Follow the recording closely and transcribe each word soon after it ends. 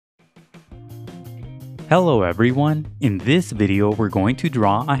Hello everyone! In this video we're going to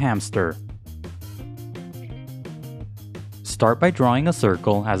draw a hamster. Start by drawing a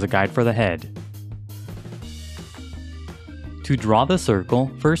circle as a guide for the head. To draw the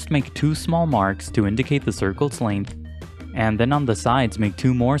circle, first make two small marks to indicate the circle's length, and then on the sides make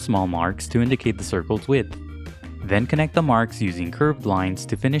two more small marks to indicate the circle's width. Then connect the marks using curved lines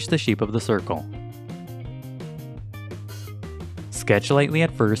to finish the shape of the circle. Sketch lightly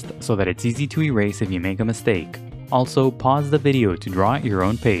at first so that it's easy to erase if you make a mistake. Also, pause the video to draw at your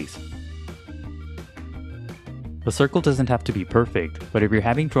own pace. The circle doesn't have to be perfect, but if you're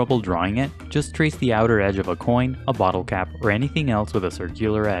having trouble drawing it, just trace the outer edge of a coin, a bottle cap, or anything else with a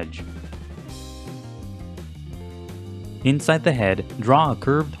circular edge. Inside the head, draw a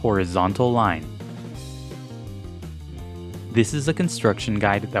curved horizontal line. This is a construction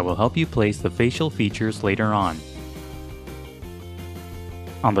guide that will help you place the facial features later on.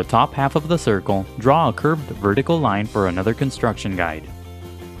 On the top half of the circle, draw a curved vertical line for another construction guide.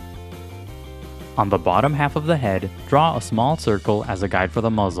 On the bottom half of the head, draw a small circle as a guide for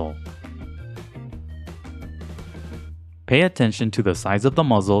the muzzle. Pay attention to the size of the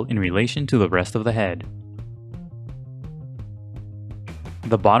muzzle in relation to the rest of the head.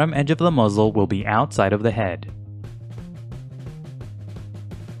 The bottom edge of the muzzle will be outside of the head.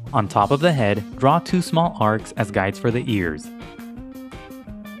 On top of the head, draw two small arcs as guides for the ears.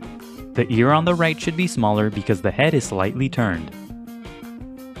 The ear on the right should be smaller because the head is slightly turned.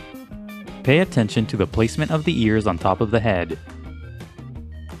 Pay attention to the placement of the ears on top of the head.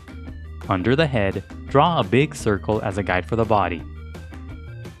 Under the head, draw a big circle as a guide for the body.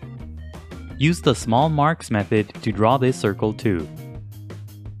 Use the small marks method to draw this circle too.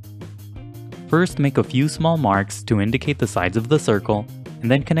 First, make a few small marks to indicate the sides of the circle, and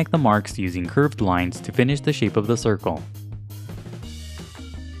then connect the marks using curved lines to finish the shape of the circle.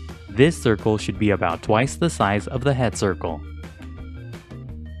 This circle should be about twice the size of the head circle.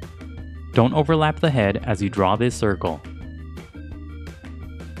 Don't overlap the head as you draw this circle.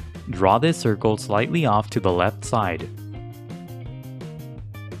 Draw this circle slightly off to the left side.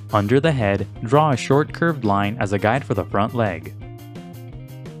 Under the head, draw a short curved line as a guide for the front leg.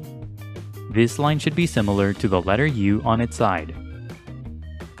 This line should be similar to the letter U on its side.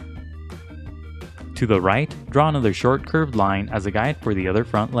 To the right, draw another short curved line as a guide for the other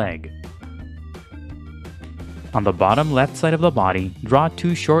front leg. On the bottom left side of the body, draw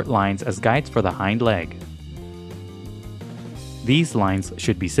two short lines as guides for the hind leg. These lines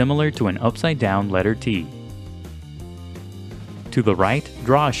should be similar to an upside down letter T. To the right,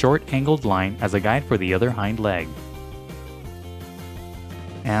 draw a short angled line as a guide for the other hind leg.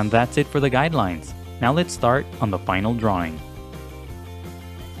 And that's it for the guidelines. Now let's start on the final drawing.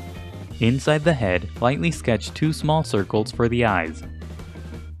 Inside the head, lightly sketch two small circles for the eyes.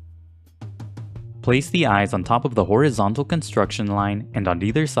 Place the eyes on top of the horizontal construction line and on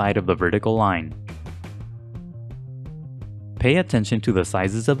either side of the vertical line. Pay attention to the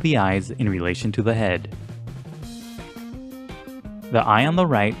sizes of the eyes in relation to the head. The eye on the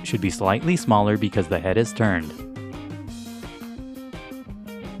right should be slightly smaller because the head is turned.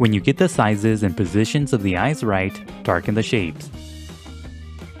 When you get the sizes and positions of the eyes right, darken the shapes.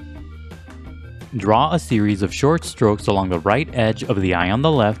 Draw a series of short strokes along the right edge of the eye on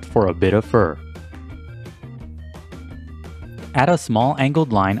the left for a bit of fur. Add a small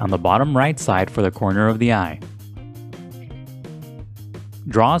angled line on the bottom right side for the corner of the eye.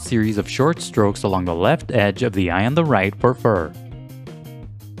 Draw a series of short strokes along the left edge of the eye on the right for fur.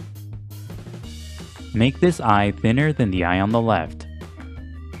 Make this eye thinner than the eye on the left.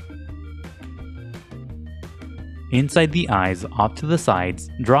 Inside the eyes, off to the sides,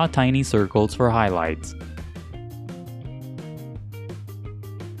 draw tiny circles for highlights.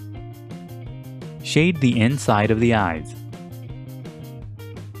 Shade the inside of the eyes.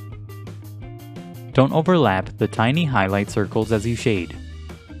 Don't overlap the tiny highlight circles as you shade.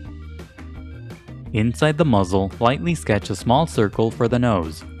 Inside the muzzle, lightly sketch a small circle for the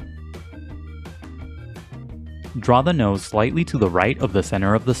nose. Draw the nose slightly to the right of the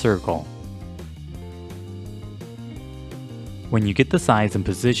center of the circle. When you get the size and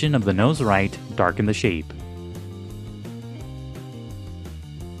position of the nose right, darken the shape.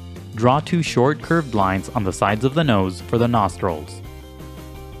 Draw two short curved lines on the sides of the nose for the nostrils.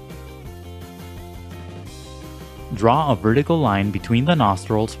 Draw a vertical line between the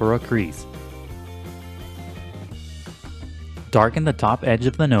nostrils for a crease. Darken the top edge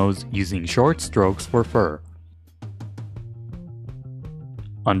of the nose using short strokes for fur.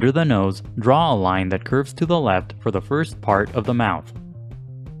 Under the nose, draw a line that curves to the left for the first part of the mouth.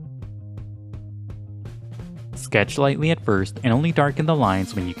 Sketch lightly at first and only darken the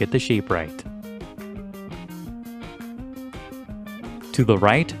lines when you get the shape right. To the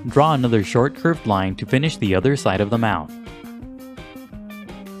right, draw another short curved line to finish the other side of the mouth.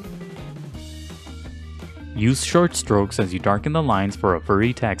 Use short strokes as you darken the lines for a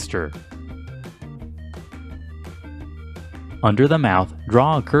furry texture. Under the mouth,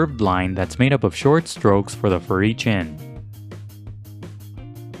 draw a curved line that's made up of short strokes for the furry chin.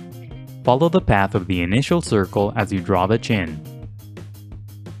 Follow the path of the initial circle as you draw the chin.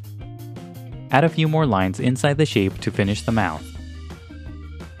 Add a few more lines inside the shape to finish the mouth.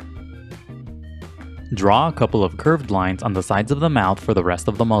 Draw a couple of curved lines on the sides of the mouth for the rest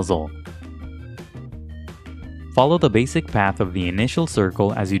of the muzzle. Follow the basic path of the initial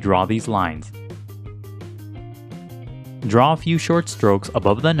circle as you draw these lines. Draw a few short strokes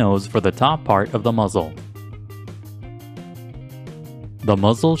above the nose for the top part of the muzzle. The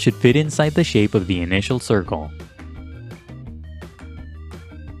muzzle should fit inside the shape of the initial circle.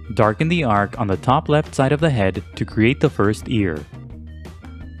 Darken the arc on the top left side of the head to create the first ear.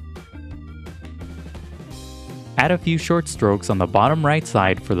 Add a few short strokes on the bottom right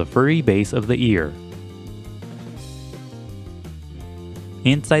side for the furry base of the ear.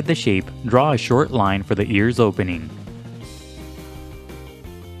 Inside the shape, draw a short line for the ear's opening.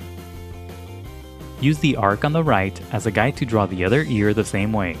 Use the arc on the right as a guide to draw the other ear the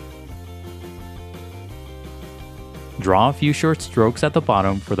same way. Draw a few short strokes at the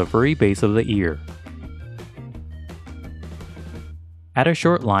bottom for the furry base of the ear. Add a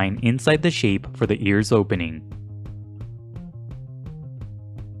short line inside the shape for the ear's opening.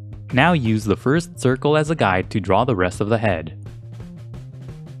 Now use the first circle as a guide to draw the rest of the head.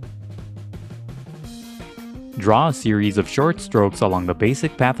 Draw a series of short strokes along the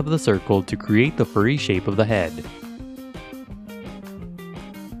basic path of the circle to create the furry shape of the head.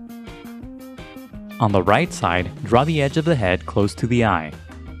 On the right side, draw the edge of the head close to the eye.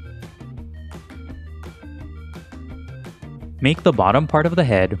 Make the bottom part of the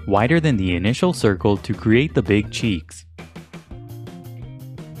head wider than the initial circle to create the big cheeks.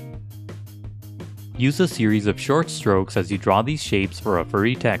 Use a series of short strokes as you draw these shapes for a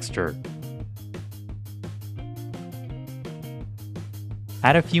furry texture.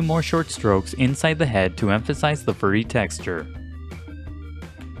 Add a few more short strokes inside the head to emphasize the furry texture.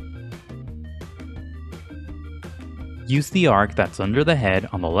 Use the arc that's under the head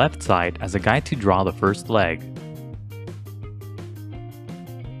on the left side as a guide to draw the first leg.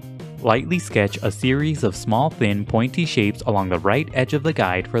 Lightly sketch a series of small, thin, pointy shapes along the right edge of the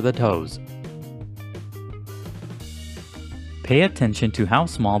guide for the toes. Pay attention to how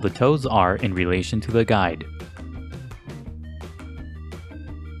small the toes are in relation to the guide.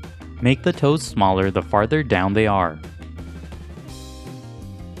 Make the toes smaller the farther down they are.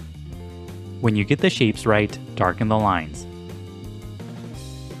 When you get the shapes right, darken the lines.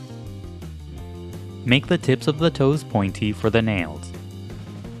 Make the tips of the toes pointy for the nails.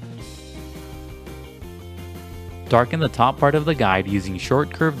 Darken the top part of the guide using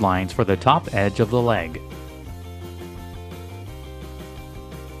short curved lines for the top edge of the leg.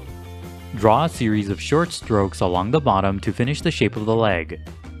 Draw a series of short strokes along the bottom to finish the shape of the leg.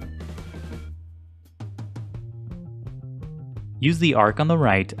 Use the arc on the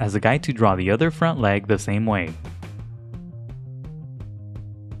right as a guide to draw the other front leg the same way.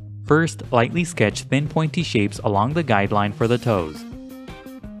 First, lightly sketch thin pointy shapes along the guideline for the toes.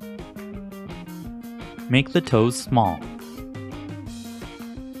 Make the toes small.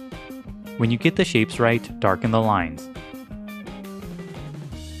 When you get the shapes right, darken the lines.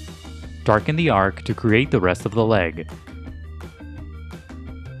 Darken the arc to create the rest of the leg.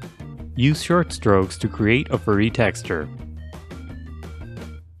 Use short strokes to create a furry texture.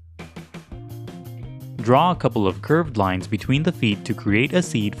 Draw a couple of curved lines between the feet to create a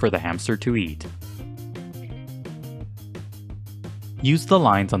seed for the hamster to eat. Use the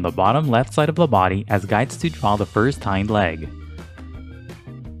lines on the bottom left side of the body as guides to draw the first hind leg.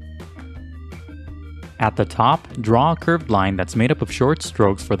 At the top, draw a curved line that's made up of short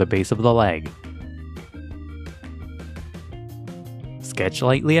strokes for the base of the leg. Sketch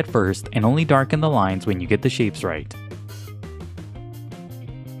lightly at first and only darken the lines when you get the shapes right.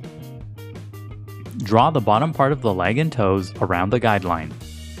 Draw the bottom part of the leg and toes around the guideline.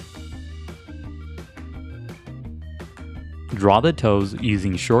 Draw the toes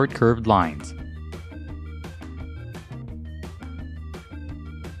using short curved lines.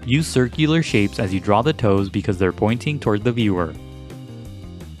 Use circular shapes as you draw the toes because they're pointing toward the viewer.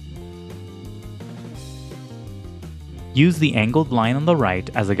 Use the angled line on the right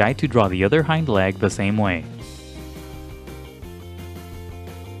as a guide to draw the other hind leg the same way.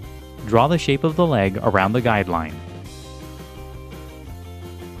 Draw the shape of the leg around the guideline.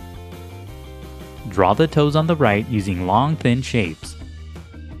 Draw the toes on the right using long, thin shapes.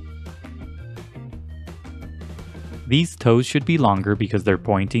 These toes should be longer because they're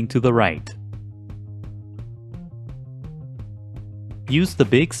pointing to the right. Use the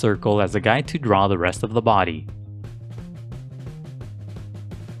big circle as a guide to draw the rest of the body.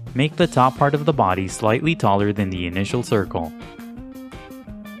 Make the top part of the body slightly taller than the initial circle.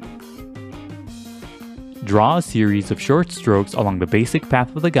 Draw a series of short strokes along the basic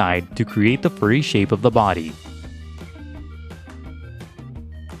path of the guide to create the furry shape of the body.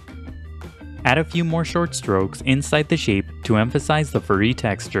 Add a few more short strokes inside the shape to emphasize the furry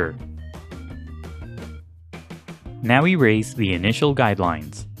texture. Now erase the initial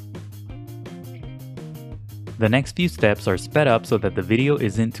guidelines. The next few steps are sped up so that the video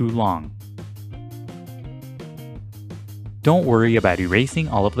isn't too long. Don't worry about erasing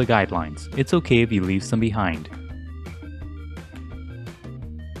all of the guidelines, it's okay if you leave some behind.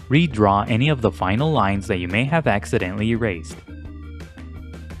 Redraw any of the final lines that you may have accidentally erased.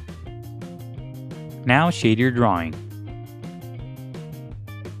 Now shade your drawing.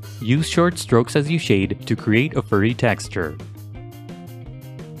 Use short strokes as you shade to create a furry texture.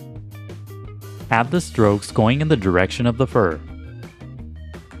 Add the strokes going in the direction of the fur.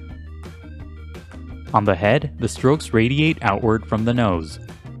 On the head, the strokes radiate outward from the nose.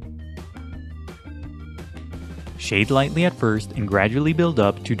 Shade lightly at first and gradually build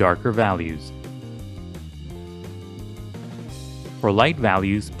up to darker values. For light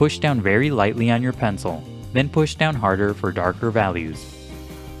values, push down very lightly on your pencil, then push down harder for darker values.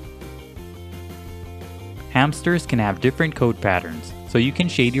 Hamsters can have different coat patterns, so you can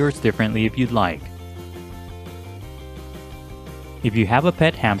shade yours differently if you'd like. If you have a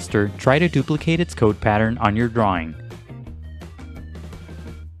pet hamster, try to duplicate its coat pattern on your drawing.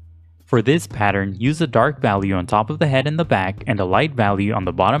 For this pattern, use a dark value on top of the head and the back and a light value on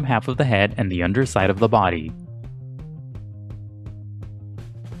the bottom half of the head and the underside of the body.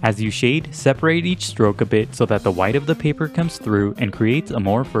 As you shade, separate each stroke a bit so that the white of the paper comes through and creates a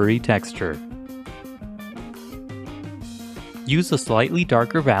more furry texture. Use a slightly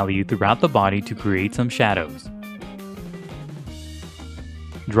darker value throughout the body to create some shadows.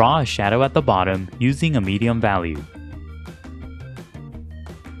 Draw a shadow at the bottom using a medium value.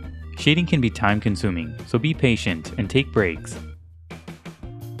 Shading can be time-consuming, so be patient and take breaks.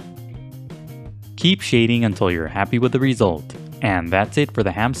 Keep shading until you're happy with the result. And that's it for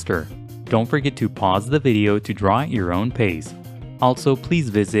the hamster. Don't forget to pause the video to draw at your own pace. Also, please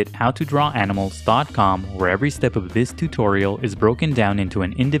visit howtodrawanimals.com where every step of this tutorial is broken down into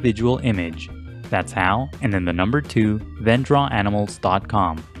an individual image. That's how, and then the number 2, then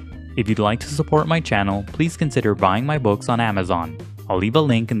drawanimals.com. If you'd like to support my channel, please consider buying my books on Amazon. I'll leave a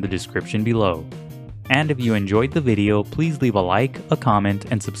link in the description below. And if you enjoyed the video, please leave a like, a comment,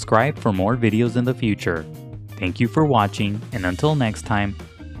 and subscribe for more videos in the future. Thank you for watching, and until next time,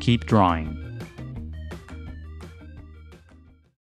 keep drawing.